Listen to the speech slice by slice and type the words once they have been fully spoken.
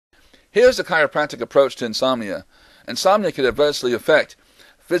Here's the chiropractic approach to insomnia. Insomnia can adversely affect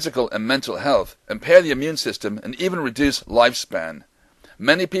physical and mental health, impair the immune system, and even reduce lifespan.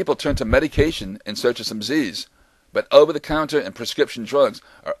 Many people turn to medication in search of some disease, but over-the-counter and prescription drugs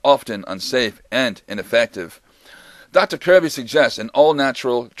are often unsafe and ineffective. Dr. Kirby suggests an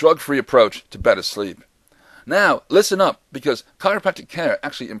all-natural, drug-free approach to better sleep. Now, listen up, because chiropractic care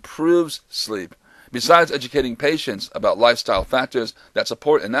actually improves sleep. Besides educating patients about lifestyle factors that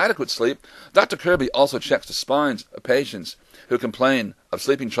support inadequate sleep, Dr. Kirby also checks the spines of patients who complain of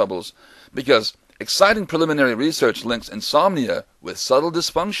sleeping troubles, because exciting preliminary research links insomnia with subtle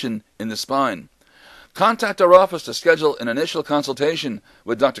dysfunction in the spine. Contact our office to schedule an initial consultation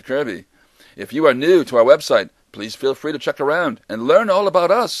with Dr. Kirby. If you are new to our website, please feel free to check around and learn all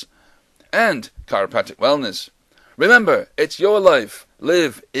about us and chiropractic wellness. Remember, it's your life.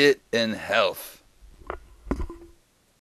 Live it in health.